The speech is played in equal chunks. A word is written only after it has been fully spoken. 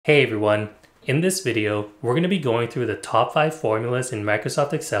Hey everyone, in this video, we're going to be going through the top 5 formulas in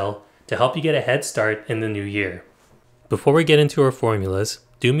Microsoft Excel to help you get a head start in the new year. Before we get into our formulas,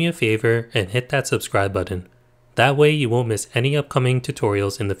 do me a favor and hit that subscribe button. That way you won't miss any upcoming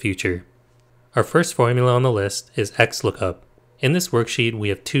tutorials in the future. Our first formula on the list is XLOOKUP. In this worksheet, we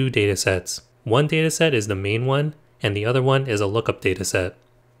have two datasets. One dataset is the main one, and the other one is a lookup dataset.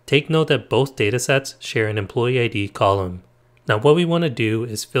 Take note that both datasets share an employee ID column. Now what we want to do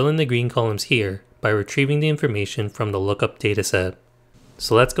is fill in the green columns here by retrieving the information from the lookup dataset.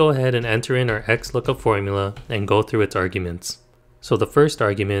 So let's go ahead and enter in our XLOOKUP formula and go through its arguments. So the first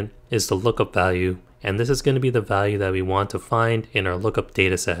argument is the lookup value, and this is going to be the value that we want to find in our lookup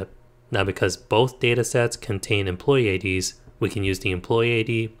dataset. Now because both datasets contain employee IDs, we can use the employee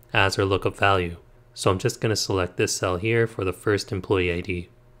ID as our lookup value. So I'm just going to select this cell here for the first employee ID.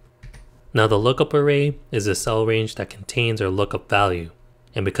 Now the lookup array is a cell range that contains our lookup value.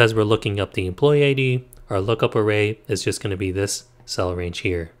 And because we're looking up the employee ID, our lookup array is just going to be this cell range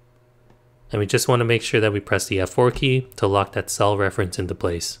here. And we just want to make sure that we press the F4 key to lock that cell reference into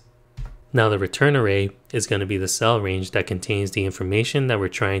place. Now the return array is going to be the cell range that contains the information that we're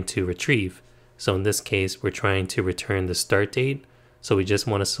trying to retrieve. So in this case, we're trying to return the start date. So we just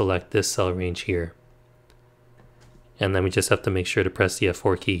want to select this cell range here. And then we just have to make sure to press the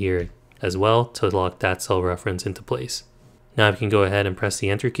F4 key here as well to lock that cell reference into place. Now we can go ahead and press the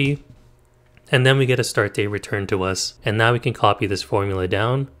enter key, and then we get a start date returned to us, and now we can copy this formula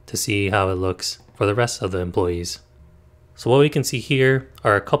down to see how it looks for the rest of the employees. So what we can see here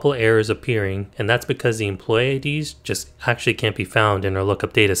are a couple errors appearing, and that's because the employee IDs just actually can't be found in our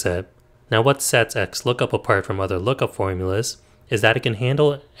lookup dataset. Now what sets XLOOKUP apart from other lookup formulas is that it can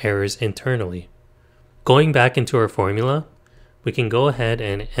handle errors internally. Going back into our formula, we can go ahead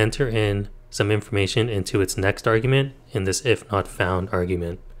and enter in some information into its next argument in this if not found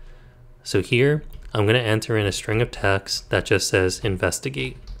argument. So here, I'm going to enter in a string of text that just says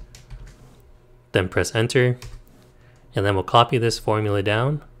investigate. Then press enter, and then we'll copy this formula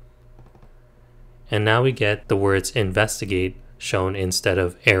down. And now we get the words investigate shown instead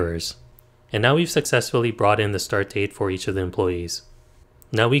of errors. And now we've successfully brought in the start date for each of the employees.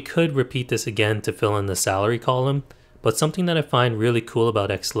 Now we could repeat this again to fill in the salary column, but something that I find really cool about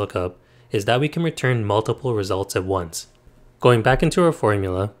XLOOKUP is that we can return multiple results at once. Going back into our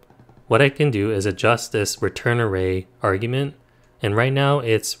formula, what I can do is adjust this return array argument, and right now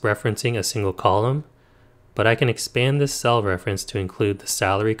it's referencing a single column, but I can expand this cell reference to include the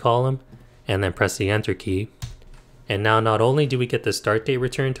salary column and then press the enter key. And now not only do we get the start date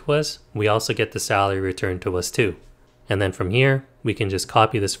returned to us, we also get the salary returned to us too. And then from here, we can just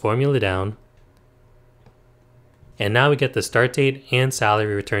copy this formula down. And now we get the start date and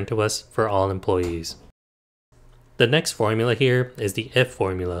salary returned to us for all employees. The next formula here is the if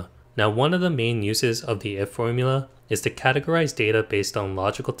formula. Now one of the main uses of the if formula is to categorize data based on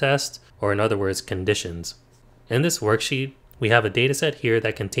logical tests, or in other words, conditions. In this worksheet, we have a dataset here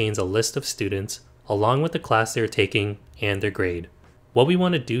that contains a list of students along with the class they're taking and their grade. What we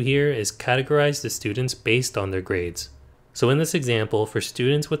want to do here is categorize the students based on their grades. So in this example, for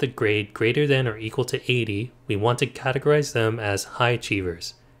students with a grade greater than or equal to 80, we want to categorize them as high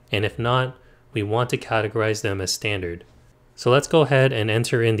achievers. And if not, we want to categorize them as standard. So let's go ahead and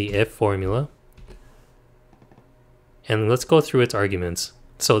enter in the if formula. And let's go through its arguments.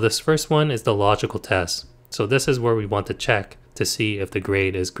 So this first one is the logical test. So this is where we want to check to see if the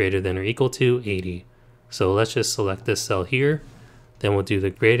grade is greater than or equal to 80. So let's just select this cell here. Then we'll do the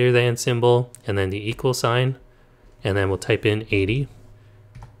greater than symbol and then the equal sign. And then we'll type in 80.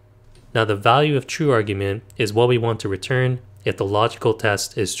 Now the value of true argument is what we want to return if the logical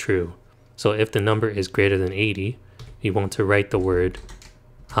test is true. So if the number is greater than 80, we want to write the word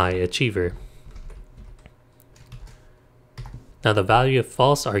high achiever. Now the value of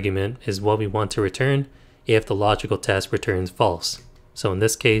false argument is what we want to return if the logical test returns false. So in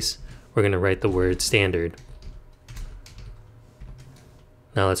this case, we're going to write the word standard.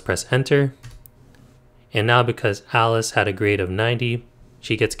 Now let's press enter. And now because Alice had a grade of 90,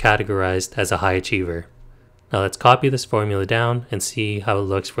 she gets categorized as a high achiever. Now let's copy this formula down and see how it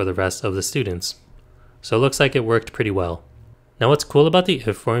looks for the rest of the students. So it looks like it worked pretty well. Now what's cool about the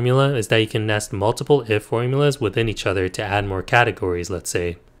if formula is that you can nest multiple if formulas within each other to add more categories, let's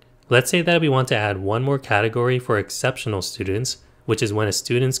say. Let's say that we want to add one more category for exceptional students, which is when a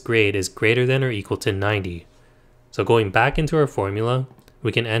student's grade is greater than or equal to 90. So going back into our formula,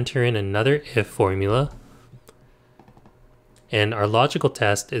 we can enter in another if formula. And our logical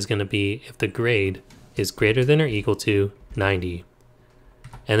test is going to be if the grade is greater than or equal to 90.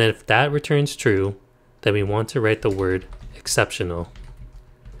 And then if that returns true, then we want to write the word exceptional.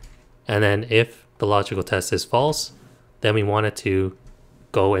 And then if the logical test is false, then we want it to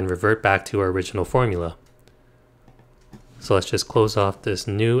go and revert back to our original formula. So let's just close off this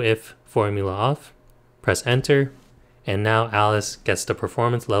new if formula off, press enter, and now Alice gets the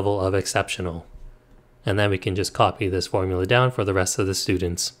performance level of exceptional. And then we can just copy this formula down for the rest of the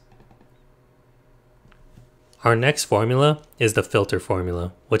students. Our next formula is the filter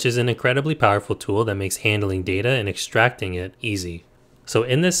formula, which is an incredibly powerful tool that makes handling data and extracting it easy. So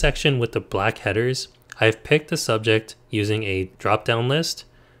in this section with the black headers, I've picked the subject using a drop-down list,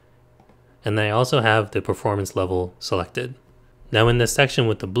 and then I also have the performance level selected. Now in this section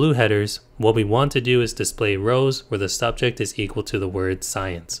with the blue headers, what we want to do is display rows where the subject is equal to the word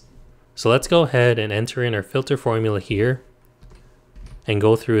science. So let's go ahead and enter in our filter formula here and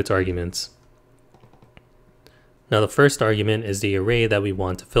go through its arguments. Now the first argument is the array that we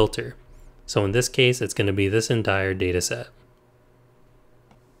want to filter. So in this case, it's going to be this entire dataset.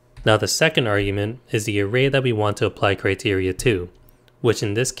 Now the second argument is the array that we want to apply criteria to, which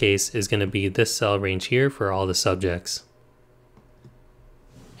in this case is going to be this cell range here for all the subjects.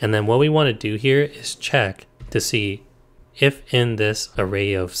 And then what we want to do here is check to see if in this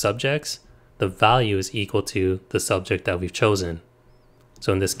array of subjects, the value is equal to the subject that we've chosen.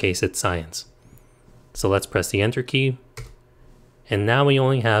 So in this case, it's science. So let's press the enter key. And now we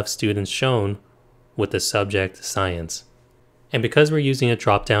only have students shown with the subject science. And because we're using a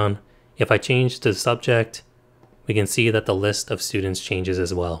dropdown, if I change the subject, we can see that the list of students changes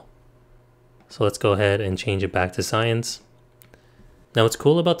as well. So let's go ahead and change it back to science. Now what's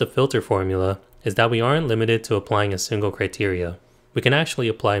cool about the filter formula is that we aren't limited to applying a single criteria. We can actually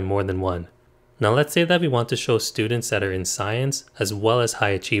apply more than one. Now let's say that we want to show students that are in science as well as high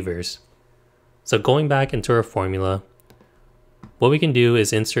achievers. So going back into our formula, what we can do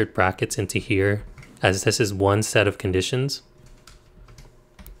is insert brackets into here, as this is one set of conditions.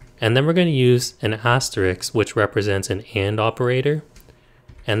 And then we're going to use an asterisk, which represents an AND operator.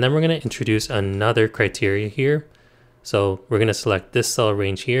 And then we're going to introduce another criteria here. So we're going to select this cell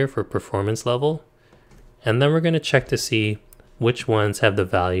range here for performance level. And then we're going to check to see which ones have the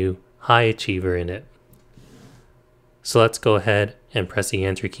value high achiever in it. So let's go ahead and press the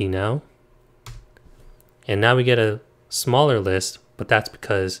enter key now. And now we get a smaller list, but that's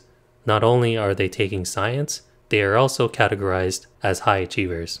because not only are they taking science, they are also categorized as high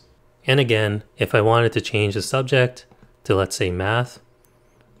achievers. And again, if I wanted to change the subject to, let's say, math,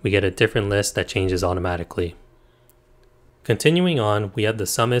 we get a different list that changes automatically. Continuing on, we have the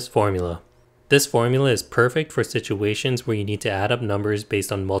SUMIFS formula. This formula is perfect for situations where you need to add up numbers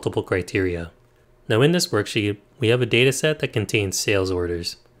based on multiple criteria. Now in this worksheet, we have a dataset that contains sales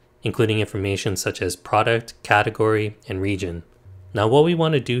orders, including information such as product, category, and region. Now what we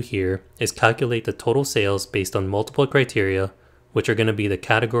want to do here is calculate the total sales based on multiple criteria, which are going to be the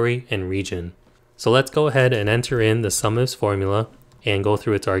category and region. So let's go ahead and enter in the SUMIFS formula and go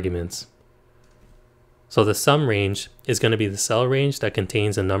through its arguments. So the sum range is going to be the cell range that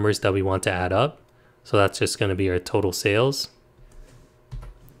contains the numbers that we want to add up. So that's just going to be our total sales.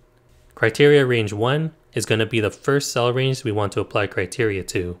 Criteria range 1 is going to be the first cell range we want to apply criteria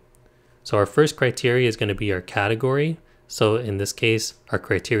to. So our first criteria is going to be our category. So in this case, our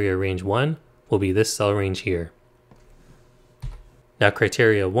criteria range 1 will be this cell range here. Now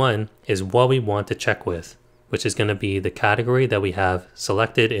criteria 1 is what we want to check with, which is going to be the category that we have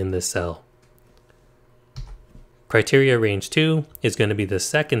selected in this cell. Criteria range 2 is going to be the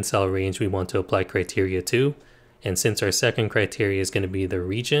second cell range we want to apply criteria to. And since our second criteria is going to be the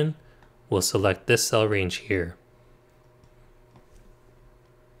region, we'll select this cell range here.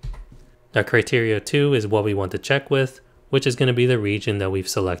 Now criteria 2 is what we want to check with, which is going to be the region that we've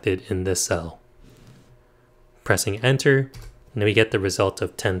selected in this cell. Pressing enter, and we get the result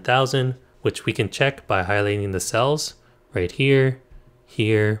of 10,000, which we can check by highlighting the cells right here,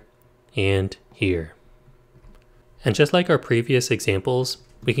 here, and here. And just like our previous examples,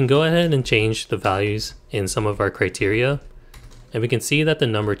 we can go ahead and change the values in some of our criteria, and we can see that the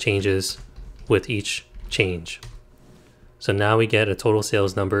number changes with each change. So now we get a total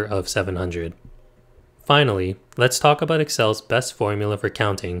sales number of 700. Finally, let's talk about Excel's best formula for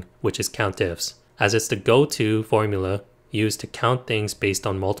counting, which is COUNTIFS, as it's the go-to formula used to count things based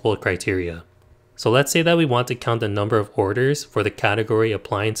on multiple criteria. So let's say that we want to count the number of orders for the category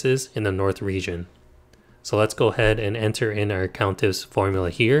appliances in the North region. So let's go ahead and enter in our COUNTIFS formula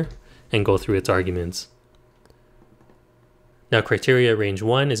here and go through its arguments. Now criteria range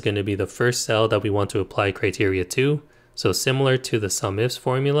 1 is going to be the first cell that we want to apply criteria to. So similar to the SUMIFS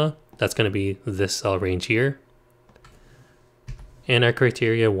formula, that's going to be this cell range here. And our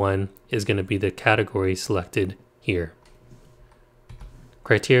criteria 1 is going to be the category selected here.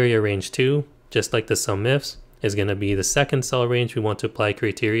 Criteria range 2, just like the SUMIFS, is going to be the second cell range we want to apply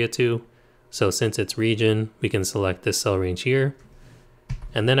criteria to. So since it's region, we can select this cell range here.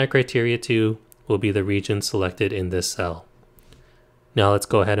 And then our criteria 2 will be the region selected in this cell. Now let's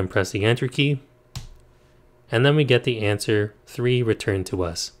go ahead and press the enter key. And then we get the answer 3 returned to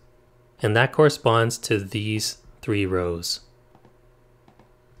us. And that corresponds to these 3 rows.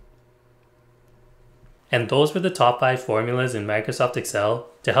 And those were the top 5 formulas in Microsoft Excel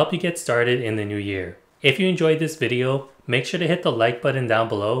to help you get started in the new year. If you enjoyed this video, make sure to hit the like button down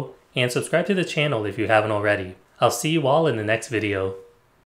below and subscribe to the channel if you haven't already. I'll see you all in the next video.